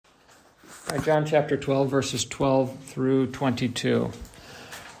John chapter 12, verses 12 through 22.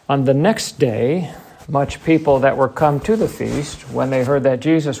 On the next day, much people that were come to the feast, when they heard that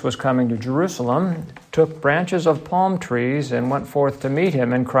Jesus was coming to Jerusalem, took branches of palm trees and went forth to meet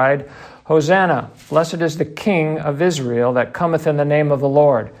him and cried, Hosanna, blessed is the King of Israel that cometh in the name of the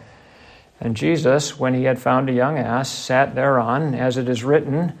Lord. And Jesus, when he had found a young ass, sat thereon, as it is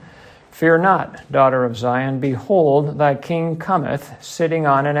written, Fear not, daughter of Zion, behold, thy king cometh, sitting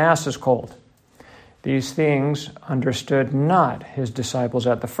on an ass's colt. These things understood not his disciples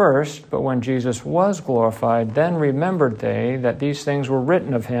at the first, but when Jesus was glorified, then remembered they that these things were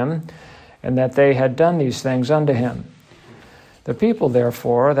written of him, and that they had done these things unto him. The people,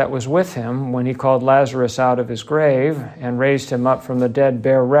 therefore, that was with him, when he called Lazarus out of his grave, and raised him up from the dead,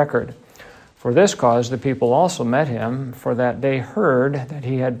 bear record. For this cause the people also met him, for that they heard that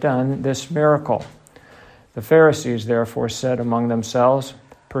he had done this miracle. The Pharisees therefore said among themselves,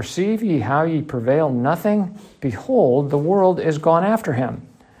 Perceive ye how ye prevail nothing? Behold, the world is gone after him.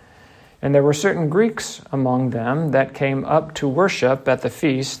 And there were certain Greeks among them that came up to worship at the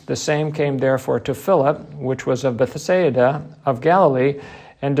feast. The same came therefore to Philip, which was of Bethsaida of Galilee,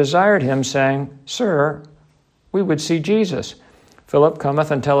 and desired him, saying, Sir, we would see Jesus. Philip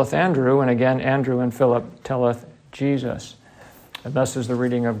cometh and telleth Andrew, and again Andrew and Philip telleth Jesus. And thus is the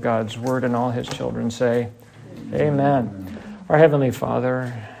reading of God's word, and all his children say, Amen. Our Heavenly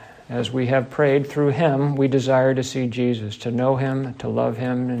Father, as we have prayed through him, we desire to see Jesus, to know him, to love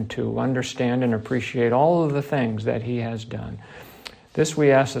him, and to understand and appreciate all of the things that he has done. This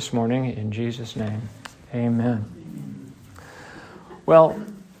we ask this morning in Jesus' name. Amen. Well,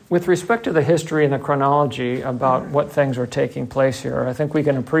 with respect to the history and the chronology about what things are taking place here, I think we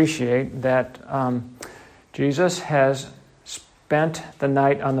can appreciate that Jesus has spent the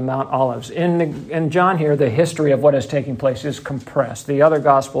night on the Mount Olives. In John here, the history of what is taking place is compressed. The other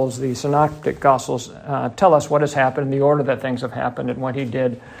Gospels, the Synoptic Gospels, tell us what has happened, in the order that things have happened, and what he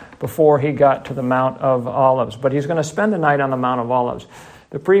did before he got to the Mount of Olives. But he's going to spend the night on the Mount of Olives.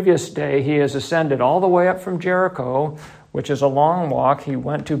 The previous day, he has ascended all the way up from Jericho, which is a long walk. He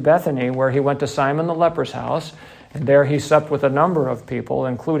went to Bethany, where he went to Simon the leper's house, and there he supped with a number of people,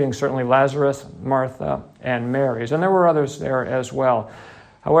 including certainly Lazarus, Martha, and Mary's. And there were others there as well.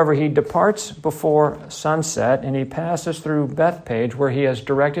 However, he departs before sunset, and he passes through Bethpage, where he has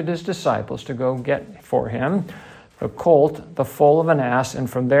directed his disciples to go get for him the colt, the foal of an ass, and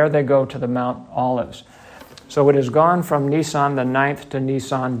from there they go to the Mount Olives. So it has gone from Nisan the 9th to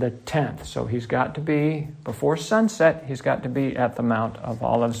Nisan the 10th. So he's got to be, before sunset, he's got to be at the Mount of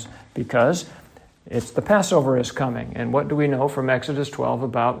Olives, because it's the Passover is coming. And what do we know from Exodus 12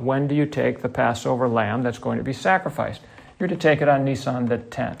 about when do you take the Passover lamb that's going to be sacrificed? You're to take it on Nisan the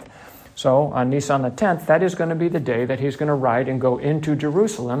 10th. So on Nisan the 10th, that is going to be the day that he's going to ride and go into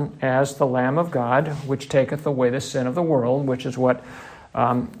Jerusalem as the Lamb of God, which taketh away the sin of the world, which is what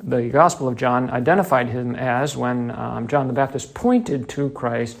the Gospel of John identified him as when John the Baptist pointed to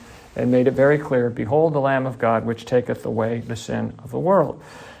Christ and made it very clear, Behold the Lamb of God, which taketh away the sin of the world.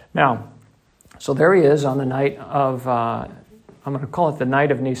 Now, so there he is on the night of, I'm going to call it the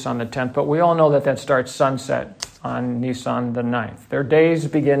night of Nisan the 10th, but we all know that starts sunset on Nisan the 9th. Their days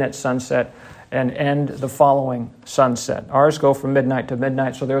begin at sunset and end the following sunset. Ours go from midnight to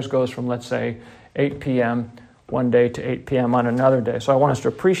midnight, so theirs goes from, let's say, 8 p.m. one day to 8 p.m. on another day. So I want us to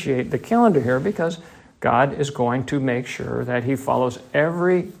appreciate the calendar here, because God is going to make sure that he follows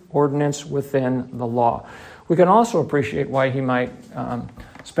every ordinance within the law. We can also appreciate why he might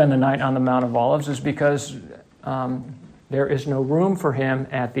spend the night on the Mount of Olives, is because there is no room for him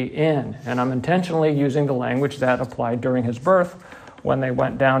at the inn. And I'm intentionally using the language that applied during his birth when they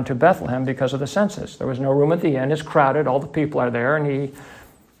went down to Bethlehem because of the census. There was no room at the inn. It's crowded. All the people are there, and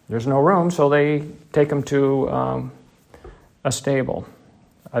there's no room, so they take him to a stable.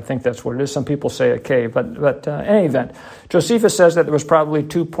 I think that's what it is. Some people say a cave, but in any event, Josephus says that there was probably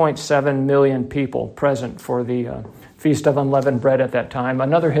 2.7 million people present for the Feast of Unleavened Bread at that time.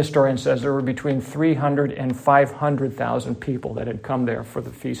 Another historian says there were between 300 and 500,000 people that had come there for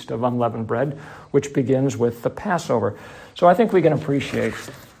the Feast of Unleavened Bread, which begins with the Passover. So I think we can appreciate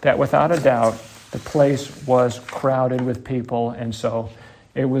that without a doubt the place was crowded with people, and so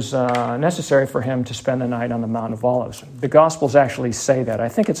it was necessary for him to spend the night on the Mount of Olives. The Gospels actually say that. I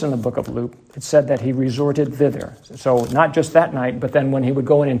think it's in the book of Luke. It said that he resorted thither. So not just that night, but then when he would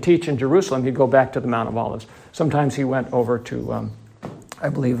go in and teach in Jerusalem, he'd go back to the Mount of Olives. Sometimes he went over to, I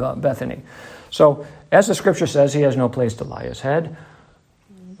believe, Bethany. So as the Scripture says, he has no place to lie his head,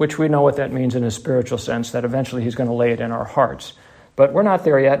 which we know what that means in a spiritual sense, that eventually he's going to lay it in our hearts. But we're not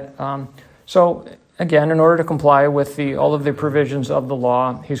there yet. So again, in order to comply with all of the provisions of the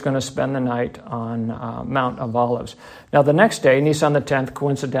law, he's going to spend the night on Mount of Olives. Now, the next day, Nisan the 10th,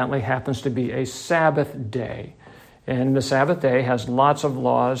 coincidentally happens to be a Sabbath day. And the Sabbath day has lots of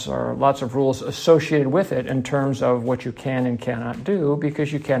laws or lots of rules associated with it in terms of what you can and cannot do,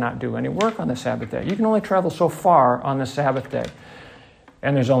 because you cannot do any work on the Sabbath day. You can only travel so far on the Sabbath day.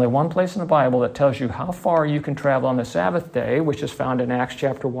 And there's only one place in the Bible that tells you how far you can travel on the Sabbath day, which is found in Acts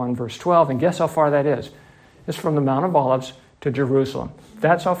chapter 1, verse 12. And guess how far that is? It's from the Mount of Olives to Jerusalem.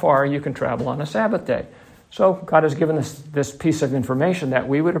 That's how far you can travel on a Sabbath day. So God has given us this piece of information that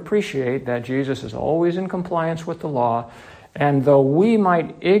we would appreciate, that Jesus is always in compliance with the law. And though we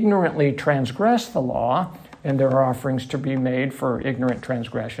might ignorantly transgress the law, and there are offerings to be made for ignorant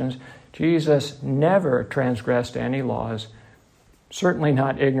transgressions, Jesus never transgressed any laws. Certainly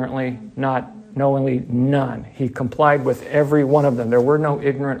not ignorantly, not knowingly, none. He complied with every one of them. There were no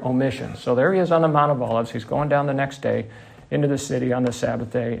ignorant omissions. So there he is on the Mount of Olives. He's going down the next day into the city on the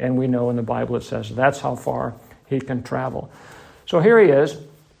Sabbath day, and we know in the Bible it says that's how far he can travel. So here he is.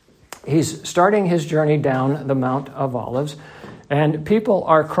 He's starting his journey down the Mount of Olives, and people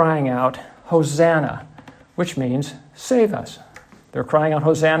are crying out, Hosanna, which means save us. They're crying out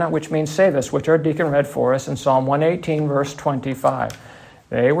Hosanna, which means save us, which our deacon read for us in Psalm 118, verse 25.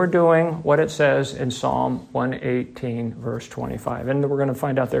 They were doing what it says in Psalm 118, verse 25. And we're going to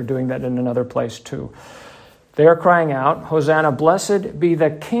find out they're doing that in another place too. They are crying out, Hosanna, blessed be the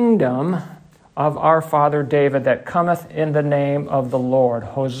kingdom of our father David that cometh in the name of the Lord.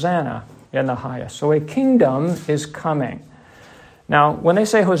 Hosanna in the highest. So a kingdom is coming. Now, when they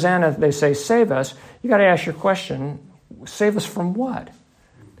say Hosanna, they say save us. You got to ask your question, save us from what?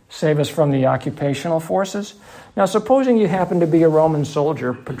 Save us from the occupational forces? Now, supposing you happen to be a Roman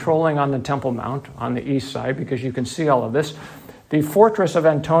soldier patrolling on the Temple Mount on the east side, because you can see all of this. The fortress of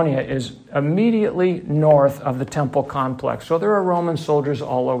Antonia is immediately north of the temple complex. So there are Roman soldiers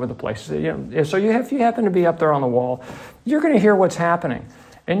all over the place. So if you happen to be up there on the wall, you're going to hear what's happening.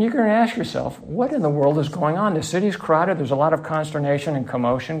 And you're going to ask yourself, what in the world is going on? The city's crowded. There's a lot of consternation and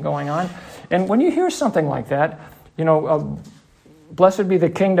commotion going on. And when you hear something like that, blessed be the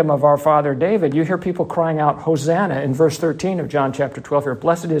kingdom of our father David, you hear people crying out, Hosanna, in verse 13 of John chapter 12 here.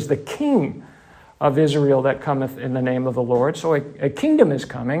 Blessed is the King of Israel that cometh in the name of the Lord. So a kingdom is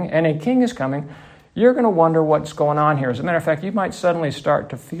coming, and a king is coming. You're going to wonder what's going on here. As a matter of fact, you might suddenly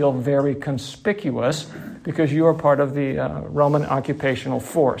start to feel very conspicuous because you are part of the Roman occupational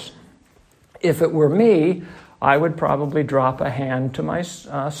force. If it were me, I would probably drop a hand to my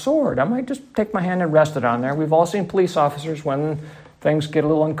sword. I might just take my hand and rest it on there. We've all seen police officers when things get a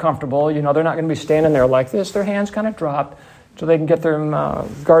little uncomfortable. They're not going to be standing there like this. Their hands kind of drop so they can get them,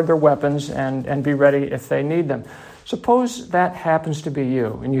 guard their weapons and be ready if they need them. Suppose that happens to be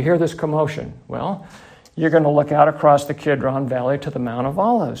you and you hear this commotion. Well, you're going to look out across the Kidron Valley to the Mount of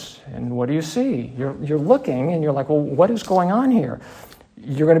Olives. And what do you see? You're looking and you're like, well, what is going on here?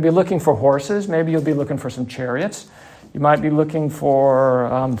 You're going to be looking for horses. Maybe you'll be looking for some chariots. You might be looking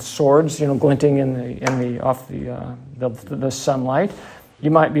for swords, glinting off the sunlight. You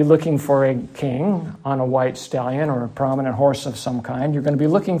might be looking for a king on a white stallion or a prominent horse of some kind. You're going to be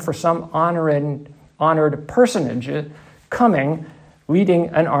looking for some honored personage coming, leading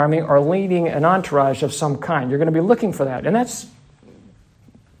an army or leading an entourage of some kind. You're going to be looking for that. And that's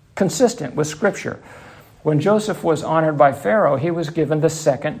consistent with Scripture. When Joseph was honored by Pharaoh, he was given the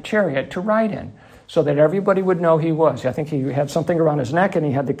second chariot to ride in so that everybody would know he was. I think he had something around his neck and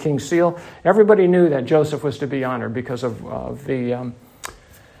he had the king's seal. Everybody knew that Joseph was to be honored because of the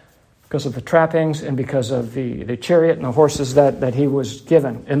trappings and because of the chariot and the horses that he was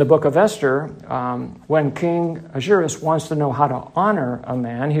given. In the book of Esther, when King Ahasuerus wants to know how to honor a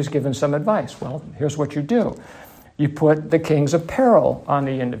man, he's given some advice. Well, here's what you do. You put the king's apparel on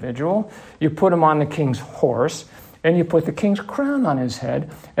the individual, you put him on the king's horse, and you put the king's crown on his head,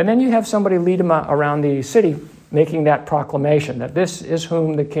 and then you have somebody lead him around the city making that proclamation that this is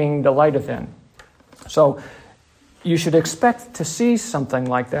whom the king delighteth in. So you should expect to see something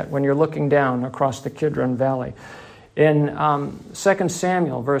like that when you're looking down across the Kidron Valley. In 2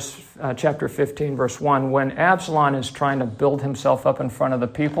 Samuel, chapter 15, verse 1, when Absalom is trying to build himself up in front of the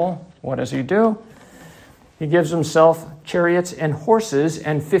people, what does he do? He gives himself chariots and horses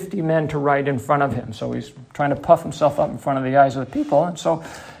and 50 men to ride in front of him. So he's trying to puff himself up in front of the eyes of the people. And so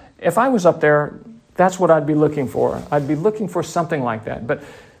if I was up there, that's what I'd be looking for. I'd be looking for something like that. But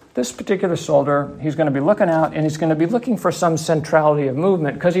this particular soldier, he's going to be looking out and he's going to be looking for some centrality of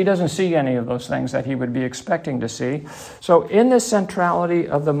movement because he doesn't see any of those things that he would be expecting to see. So in the centrality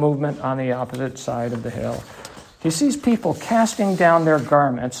of the movement on the opposite side of the hill, he sees people casting down their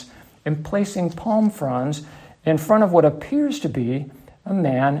garments and placing palm fronds in front of what appears to be a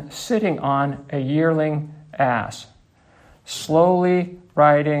man sitting on a yearling ass, slowly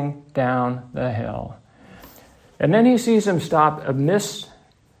riding down the hill. And then he sees him stop amidst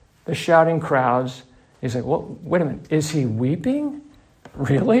the shouting crowds. He's like, well, wait a minute, is he weeping?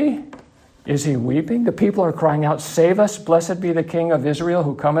 Really? Is he weeping? The people are crying out, "Save us, blessed be the King of Israel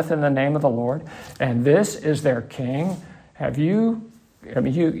who cometh in the name of the Lord." And this is their king?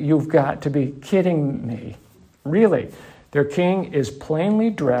 You've got to be kidding me. Really? Their king is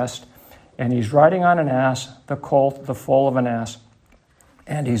plainly dressed, and he's riding on an ass, the colt, the foal of an ass,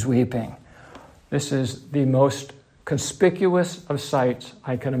 and he's weeping. This is the most conspicuous of sights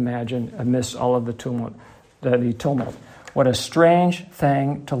I can imagine amidst all of the tumult. What a strange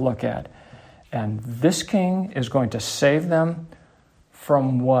thing to look at. And this king is going to save them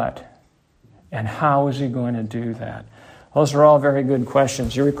from what? And how is he going to do that? Those are all very good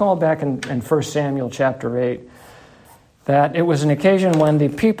questions. You recall back in 1 Samuel chapter 8 that it was an occasion when the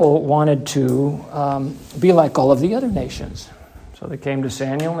people wanted to be like all of the other nations. So they came to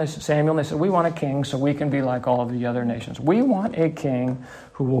Samuel and they said, "We want a king so we can be like all of the other nations. We want a king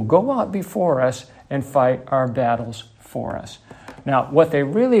who will go out before us and fight our battles for us." Now, what they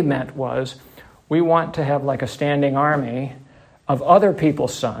really meant was, we want to have like a standing army of other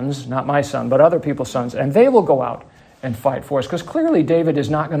people's sons, not my son, but other people's sons, and they will go out and fight for us. Because clearly David is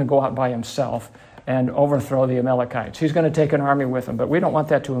not going to go out by himself and overthrow the Amalekites. He's going to take an army with him, but we don't want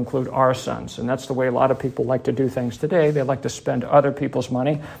that to include our sons. And that's the way a lot of people like to do things today. They like to spend other people's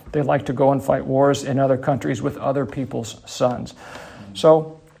money. They like to go and fight wars in other countries with other people's sons.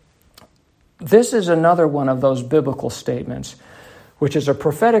 So this is another one of those biblical statements, which is a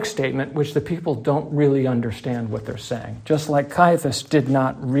prophetic statement which the people don't really understand what they're saying. Just like Caiaphas did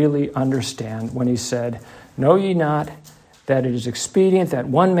not really understand when he said, "Know ye not that it is expedient that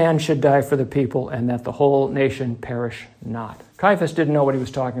one man should die for the people and that the whole nation perish not?" Caiaphas didn't know what he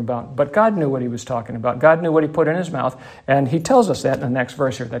was talking about, but God knew what he was talking about. God knew what he put in his mouth, and he tells us that in the next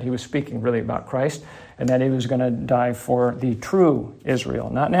verse here, that he was speaking really about Christ and that he was going to die for the true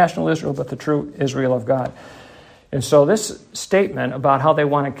Israel, not national Israel, but the true Israel of God. And so this statement about how they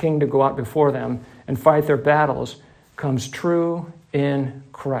want a king to go out before them and fight their battles comes true in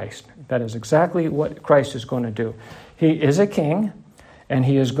Christ. That is exactly what Christ is going to do. He is a king, and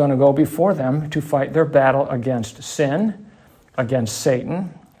he is going to go before them to fight their battle against sin, against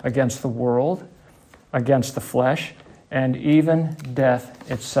Satan, against the world, against the flesh, and even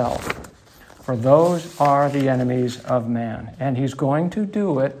death itself. For those are the enemies of man. And he's going to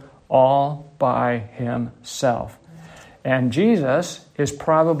do it all by himself. And Jesus is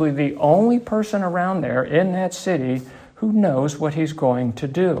probably the only person around there in that city who knows what he's going to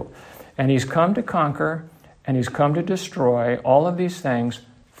do. And he's come to conquer, and he's come to destroy all of these things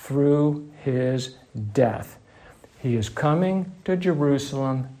through his death. He is coming to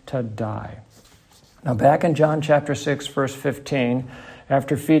Jerusalem to die. Now, back in John chapter 6, verse 15,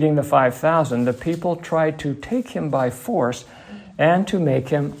 after feeding the 5,000, the people tried to take him by force and to make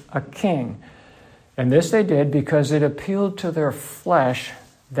him a king. And this they did because it appealed to their flesh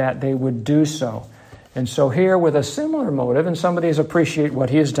that they would do so. And so here, with a similar motive, and some of these appreciate what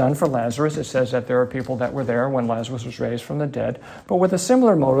he has done for Lazarus. It says that there are people that were there when Lazarus was raised from the dead. But with a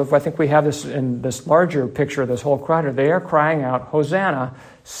similar motive, I think we have this in this larger picture of this whole crowd. They are crying out, "Hosanna,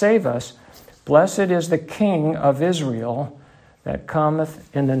 save us. Blessed is the King of Israel that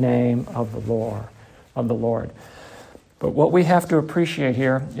cometh in the name of the Lord." But what we have to appreciate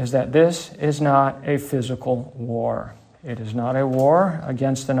here is that this is not a physical war. It is not a war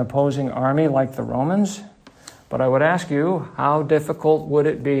against an opposing army like the Romans. But I would ask you, how difficult would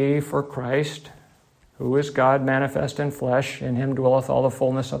it be for Christ, who is God manifest in flesh, in him dwelleth all the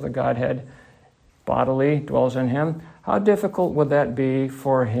fullness of the Godhead, bodily dwells in him, how difficult would that be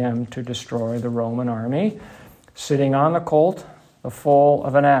for him to destroy the Roman army, sitting on the colt, the foal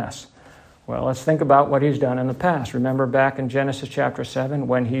of an ass? Well, let's think about what he's done in the past. Remember back in Genesis chapter 7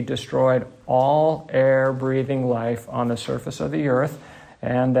 when he destroyed all air-breathing life on the surface of the earth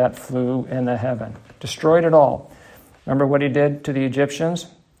and that flew in the heaven. Destroyed it all. Remember what he did to the Egyptians?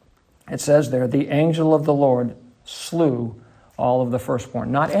 It says there, the angel of the Lord slew all of the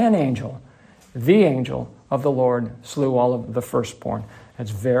firstborn. Not an angel. The angel of the Lord slew all of the firstborn.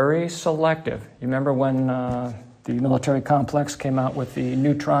 That's very selective. You remember when the military complex came out with the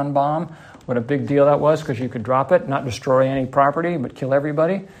neutron bomb? What a big deal that was, because you could drop it, not destroy any property, but kill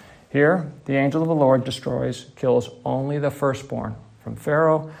everybody. Here, the angel of the Lord kills only the firstborn, from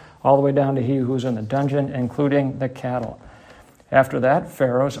Pharaoh all the way down to he who's in the dungeon, including the cattle. After that,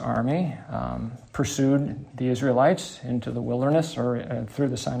 Pharaoh's army pursued the Israelites into the wilderness or through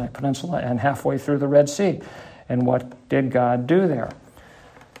the Sinai Peninsula and halfway through the Red Sea. And what did God do there?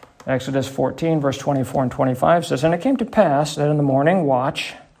 Exodus 14, verse 24 and 25 says, "And it came to pass that in the morning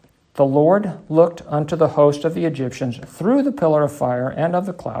watch, the Lord looked unto the host of the Egyptians through the pillar of fire and of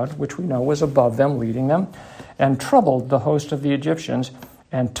the cloud," which we know was above them, leading them, "and troubled the host of the Egyptians,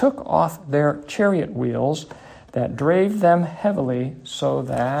 and took off their chariot wheels, that drave them heavily, so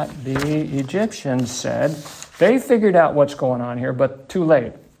that the Egyptians said," they figured out what's going on here, but too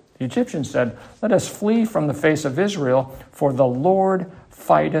late. The Egyptians said, "Let us flee from the face of Israel, for the Lord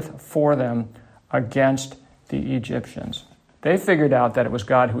fighteth for them against the Egyptians." They figured out that it was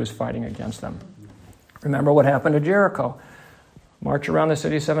God who was fighting against them. Remember what happened to Jericho. March around the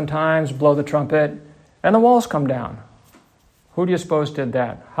city 7 times, blow the trumpet, and the walls come down. Who do you suppose did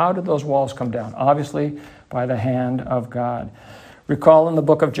that? How did those walls come down? Obviously, by the hand of God. Recall in the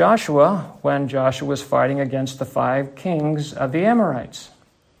book of Joshua, when Joshua was fighting against the 5 kings of the Amorites.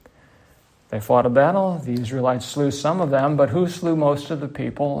 They fought a battle. The Israelites slew some of them, but who slew most of the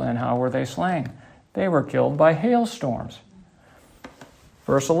people, and how were they slain? They were killed by hailstorms.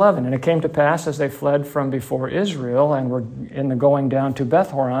 Verse 11, "And it came to pass, as they fled from before Israel and were in the going down to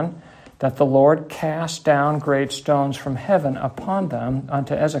Beth-horon, that the Lord cast down great stones from heaven upon them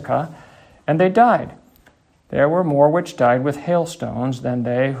unto Ezekah, and they died. There were more which died with hailstones than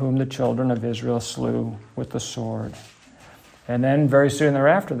they whom the children of Israel slew with the sword." And then very soon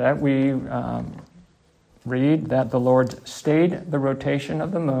thereafter that, we read that the Lord stayed the rotation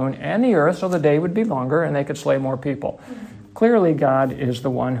of the moon and the earth so the day would be longer and they could slay more people. Clearly, God is the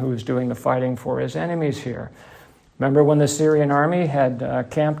one who is doing the fighting for his enemies here. Remember when the Syrian army had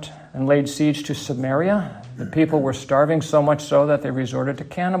camped and laid siege to Samaria? The people were starving so much so that they resorted to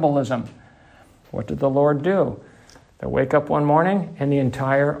cannibalism. What did the Lord do? They wake up one morning and the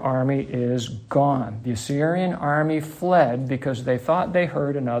entire army is gone. The Assyrian army fled because they thought they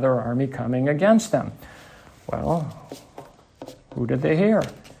heard another army coming against them. Well, who did they hear?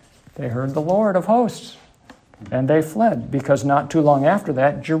 They heard the Lord of hosts. And they fled because not too long after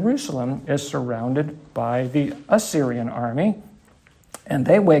that, Jerusalem is surrounded by the Assyrian army. And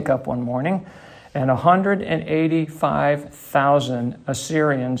they wake up one morning and 185,000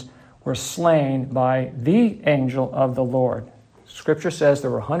 Assyrians were slain by the angel of the Lord. Scripture says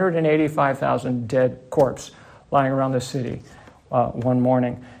there were 185,000 dead corpses lying around the city one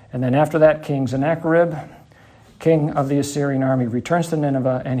morning. And then after that, King Sennacherib, king of the Assyrian army, returns to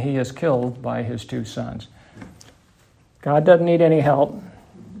Nineveh, and he is killed by his 2 sons. God doesn't need any help.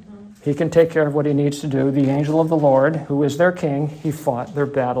 He can take care of what he needs to do. The angel of the Lord, who is their king, he fought their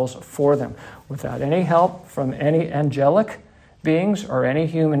battles for them without any help from any angelic beings or any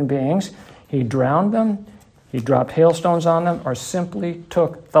human beings. He drowned them, he dropped hailstones on them, or simply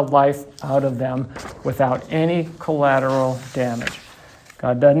took the life out of them without any collateral damage.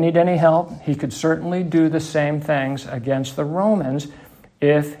 God doesn't need any help. He could certainly do the same things against the Romans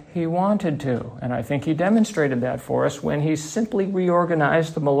if he wanted to. And I think he demonstrated that for us when he simply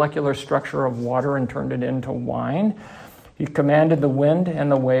reorganized the molecular structure of water and turned it into wine. He commanded the wind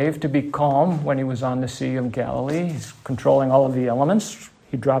and the wave to be calm when he was on the Sea of Galilee. He's controlling all of the elements.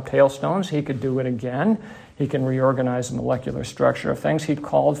 He dropped hailstones. He could do it again. He can reorganize the molecular structure of things. He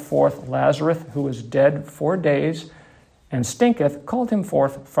called forth Lazarus, who was dead 4 days, and stinketh, called him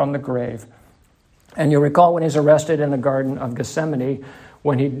forth from the grave. And you'll recall when he's arrested in the Garden of Gethsemane,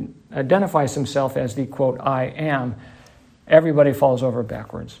 when he identifies himself as the, quote, I am, everybody falls over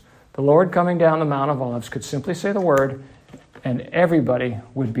backwards. The Lord coming down the Mount of Olives could simply say the word, and everybody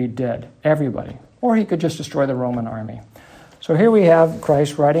would be dead. Everybody. Or he could just destroy the Roman army. So here we have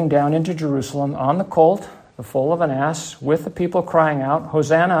Christ riding down into Jerusalem on the colt, the foal of an ass, with the people crying out,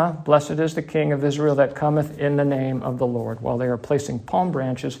 Hosanna, blessed is the King of Israel that cometh in the name of the Lord, while they are placing palm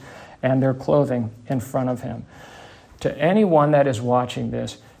branches and their clothing in front of him. To anyone that is watching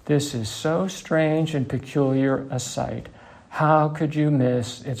this, this is so strange and peculiar a sight. How could you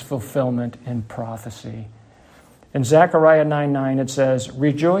miss its fulfillment in prophecy? In Zechariah 9:9 it says,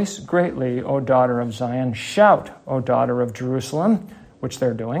 Rejoice greatly, O daughter of Zion. Shout, O daughter of Jerusalem, which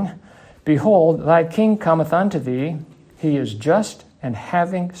they're doing. Behold, thy king cometh unto thee. He is just and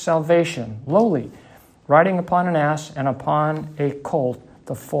having salvation, lowly, riding upon an ass and upon a colt,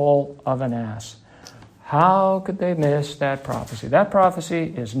 the foal of an ass. How could they miss that prophecy? That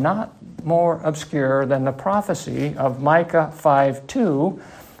prophecy is not more obscure than the prophecy of Micah 5:2,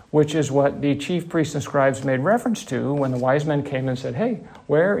 which is what the chief priests and scribes made reference to when the wise men came and said, Hey,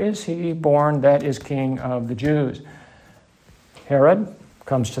 where is he born that is king of the Jews? Herod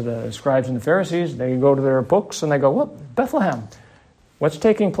Comes to the scribes and the Pharisees, they go to their books and they go, well, Bethlehem. What's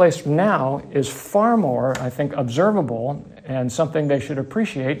taking place now is far more, I think, observable and something they should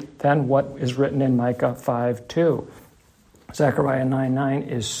appreciate than what is written in Micah 5:2. Zechariah 9:9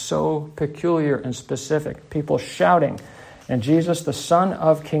 is so peculiar and specific. People shouting, and Jesus, the son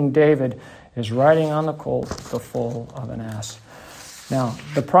of King David, is riding on the colt, the foal of an ass. Now,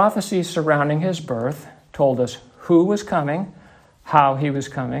 the prophecies surrounding his birth told us who was coming, how he was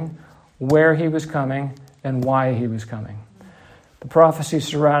coming, where he was coming, and why he was coming. The prophecies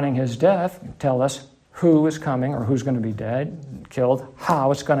surrounding his death tell us who is coming or who's going to be dead, killed,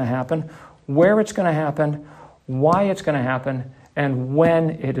 how it's going to happen, where it's going to happen, why it's going to happen, and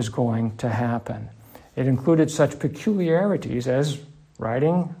when it is going to happen. It included such peculiarities as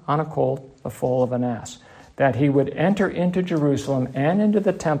riding on a colt, the foal of an ass, that he would enter into Jerusalem and into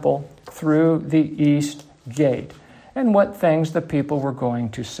the temple through the east gate, and what things the people were going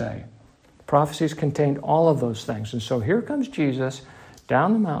to say. Prophecies contained all of those things. And so here comes Jesus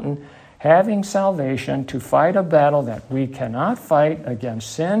down the mountain, having salvation to fight a battle that we cannot fight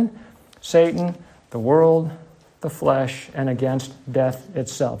against sin, Satan, the world, the flesh, and against death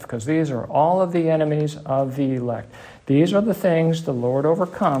itself, because these are all of the enemies of the elect. These are the things the Lord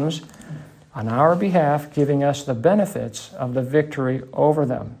overcomes on our behalf, giving us the benefits of the victory over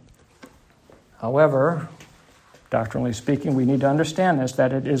them. However, doctrinally speaking, we need to understand this,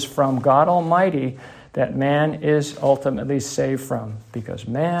 that it is from God Almighty that man is ultimately saved from, because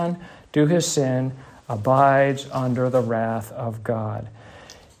man, due his sin, abides under the wrath of God.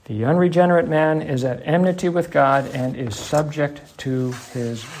 The unregenerate man is at enmity with God and is subject to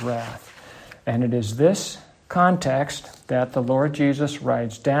his wrath. And it is this context that the Lord Jesus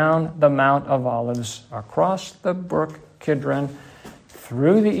rides down the Mount of Olives, across the brook Kidron,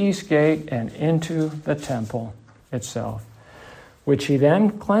 through the east gate, and into the temple itself, which he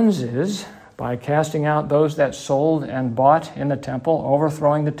then cleanses by casting out those that sold and bought in the temple,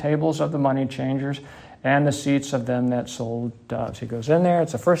 overthrowing the tables of the money changers and the seats of them that sold doves. He goes in there,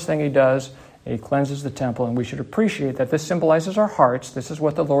 it's the first thing he does, he cleanses the temple, and we should appreciate that this symbolizes our hearts. This is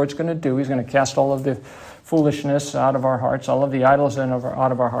what the Lord's going to do. He's going to cast all of the foolishness out of our hearts, all of the idols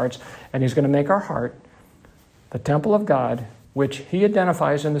out of our hearts, and he's going to make our heart the temple of God, which he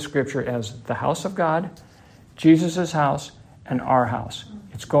identifies in the Scripture as the house of God, Jesus' house, and our house.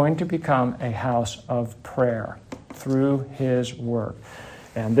 It's going to become a house of prayer through his work.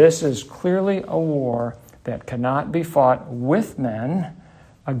 And this is clearly a war that cannot be fought with men,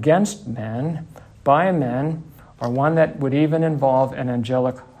 against men, by men, or one that would even involve an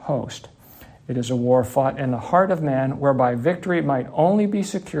angelic host. It is a war fought in the heart of man, whereby victory might only be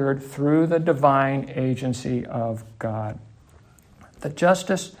secured through the divine agency of God. The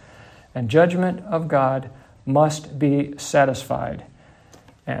justice and judgment of God must be satisfied,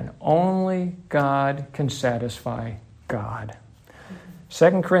 and only God can satisfy God.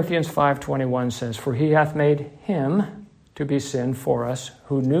 2 Corinthians 5:21 says, "For he hath made him to be sin for us,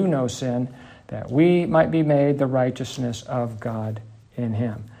 who knew no sin, that we might be made the righteousness of God in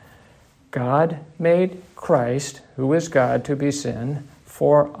him." God made Christ, who is God, to be sin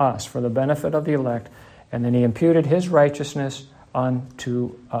for us, for the benefit of the elect, and then he imputed his righteousness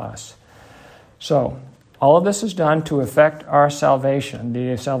unto us. So, all of this is done to effect our salvation,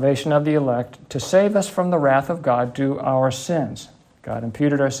 the salvation of the elect, to save us from the wrath of God due our sins. God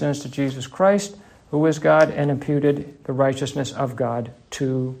imputed our sins to Jesus Christ, who is God, and imputed the righteousness of God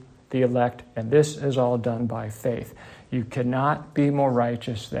to the elect, and this is all done by faith. You cannot be more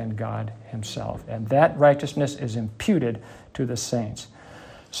righteous than God himself, and that righteousness is imputed to the saints.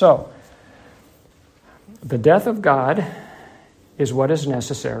 So, the death of God is what is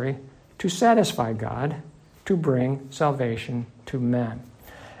necessary to satisfy God, to bring salvation to men.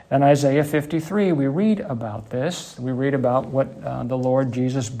 In Isaiah 53, we read about this. We read about what the Lord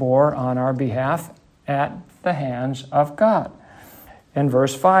Jesus bore on our behalf at the hands of God. In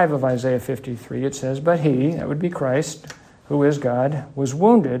verse 5 of Isaiah 53, it says, "But he," that would be Christ, who is God, "was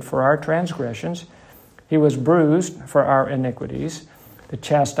wounded for our transgressions. He was bruised for our iniquities. The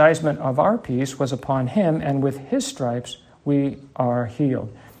chastisement of our peace was upon him, and with his stripes we are healed."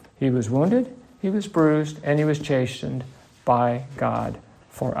 He was wounded, he was bruised, and he was chastened by God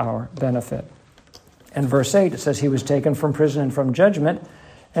for our benefit. In verse 8, it says, "He was taken from prison and from judgment,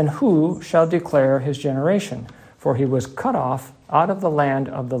 and who shall declare his generation? For he was cut off out of the land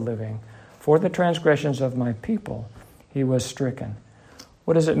of the living. For the transgressions of my people he was stricken."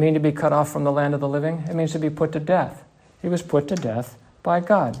 What does it mean to be cut off from the land of the living? It means to be put to death. He was put to death by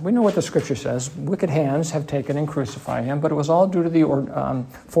God. We know what the Scripture says. Wicked hands have taken and crucified him, but it was all due to the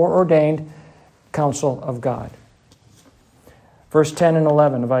foreordained counsel of God. Verse 10 and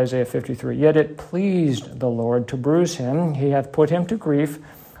 11 of Isaiah 53. Yet it pleased the Lord to bruise him. He hath put him to grief.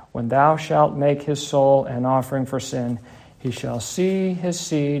 When thou shalt make his soul an offering for sin, he shall see his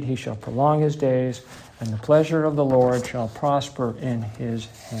seed, he shall prolong his days, and the pleasure of the Lord shall prosper in his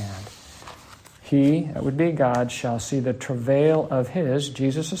hand. He, that would be God, shall see the travail of his,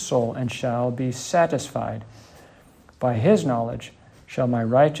 Jesus' soul, and shall be satisfied. By his knowledge shall my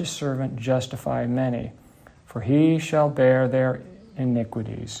righteous servant justify many, for he shall bear their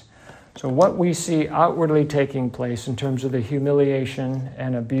iniquities. So what we see outwardly taking place in terms of the humiliation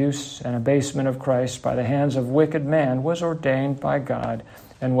and abuse and abasement of Christ by the hands of wicked man was ordained by God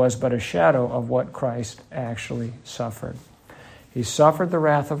and was but a shadow of what Christ actually suffered. He suffered the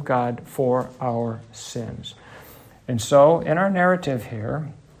wrath of God for our sins. And so, in our narrative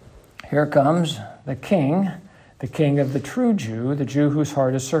here comes the king of the true Jew, the Jew whose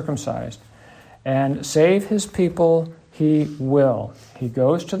heart is circumcised. And save his people he will. He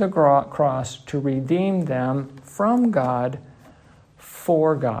goes to the cross to redeem them from God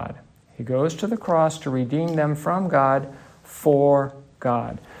for God. He goes to the cross to redeem them from God for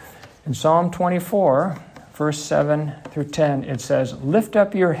God. In Psalm 24, verse 7 through 10, it says, Lift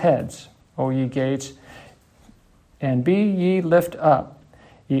up your heads, O ye gates, and be ye lift up,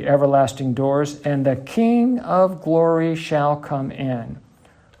 ye everlasting doors, and the King of glory shall come in.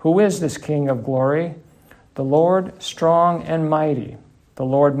 Who is this King of glory? The Lord strong and mighty, the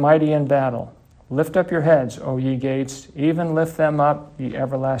Lord mighty in battle. Lift up your heads, O ye gates, even lift them up, ye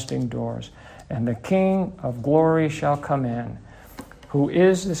everlasting doors, and the King of glory shall come in. Who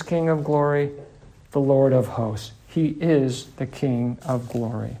is this King of glory? The Lord of hosts. He is the King of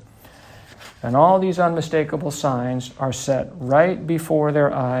glory. And all these unmistakable signs are set right before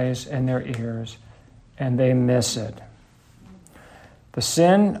their eyes and their ears, and they miss it. The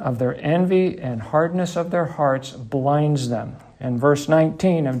sin of their envy and hardness of their hearts blinds them. In verse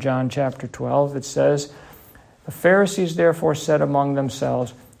 19 of John chapter 12, it says, The Pharisees therefore said among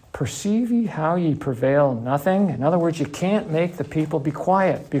themselves, Perceive ye how ye prevail nothing? In other words, you can't make the people be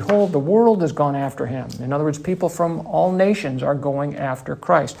quiet. Behold, the world has gone after him. In other words, people from all nations are going after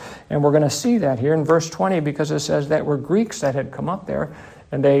Christ. And we're going to see that here in verse 20 because it says that were Greeks that had come up there,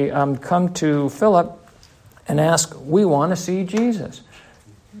 and they come to Philip and ask, we want to see Jesus.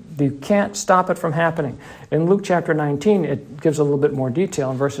 You can't stop it from happening. In Luke chapter 19, it gives a little bit more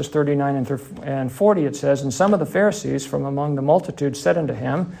detail. In verses 39 and 40, it says, And some of the Pharisees from among the multitude said unto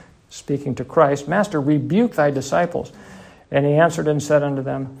him, speaking to Christ, Master, rebuke thy disciples. And he answered and said unto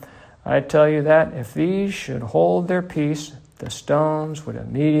them, I tell you that if these should hold their peace, the stones would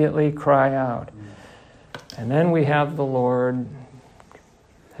immediately cry out. And then we have the Lord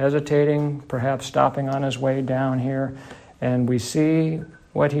hesitating, perhaps stopping on his way down here, and we see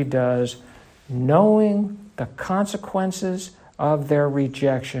what he does, knowing the consequences of their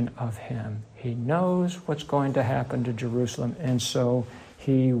rejection of him. He knows what's going to happen to Jerusalem, and so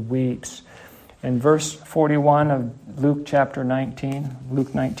he weeps. In verse 41 of Luke chapter 19,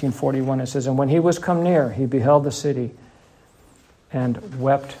 Luke 19:41, it says, And when he was come near, he beheld the city and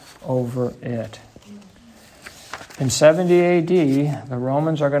wept over it. In 70 A.D., the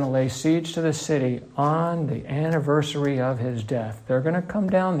Romans are going to lay siege to the city on the anniversary of his death. They're going to come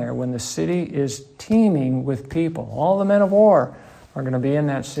down there when the city is teeming with people. All the men of war are going to be in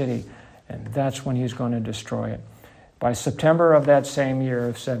that city, and that's when he's going to destroy it. By September of that same year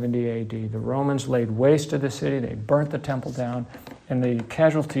of 70 A.D., the Romans laid waste to the city. They burnt the temple down, and the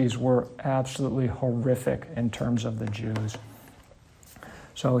casualties were absolutely horrific in terms of the Jews.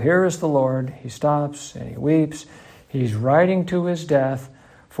 So here is the Lord. He stops and he weeps. He's riding to his death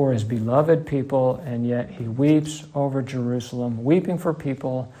for his beloved people, and yet he weeps over Jerusalem, weeping for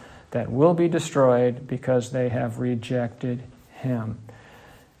people that will be destroyed because they have rejected him.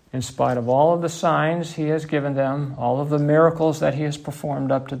 In spite of all of the signs he has given them, all of the miracles that he has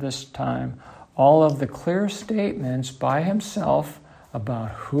performed up to this time, all of the clear statements by himself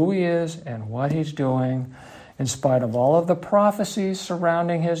about who he is and what he's doing, in spite of all of the prophecies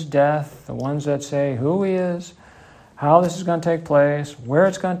surrounding his death, the ones that say who he is, how this is going to take place, where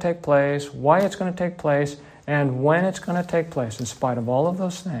it's going to take place, why it's going to take place, and when it's going to take place. In spite of all of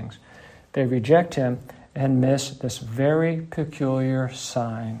those things, they reject him and miss this very peculiar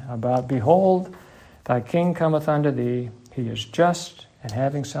sign about, Behold, thy king cometh unto thee. He is just and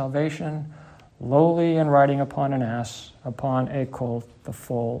having salvation, lowly and riding upon an ass, upon a colt, the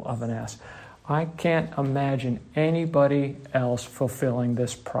foal of an ass. I can't imagine anybody else fulfilling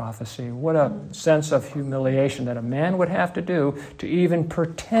this prophecy. What a sense of humiliation that a man would have to do to even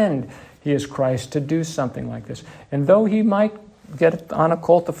pretend he is Christ to do something like this. And though he might get on a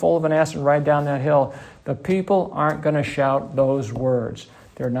colt the foal of an ass and ride down that hill, the people aren't going to shout those words.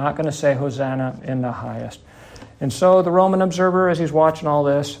 They're not going to say Hosanna in the highest. And so the Roman observer, as he's watching all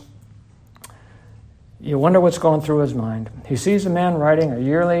this, you wonder what's going through his mind. He sees a man riding a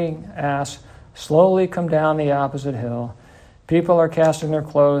yearling ass slowly come down the opposite hill. People are casting their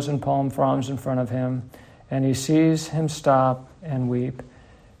clothes and palm fronds in front of him, and he sees him stop and weep,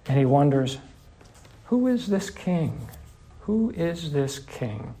 and he wonders, who is this king? Who is this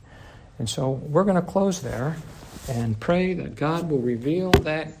king? And so we're going to close there and pray that God will reveal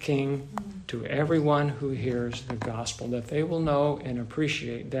that king to everyone who hears the gospel, that they will know and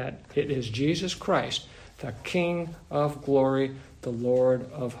appreciate that it is Jesus Christ, the King of glory, the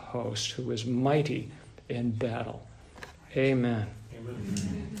Lord of hosts, who is mighty in battle. Amen.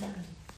 Amen.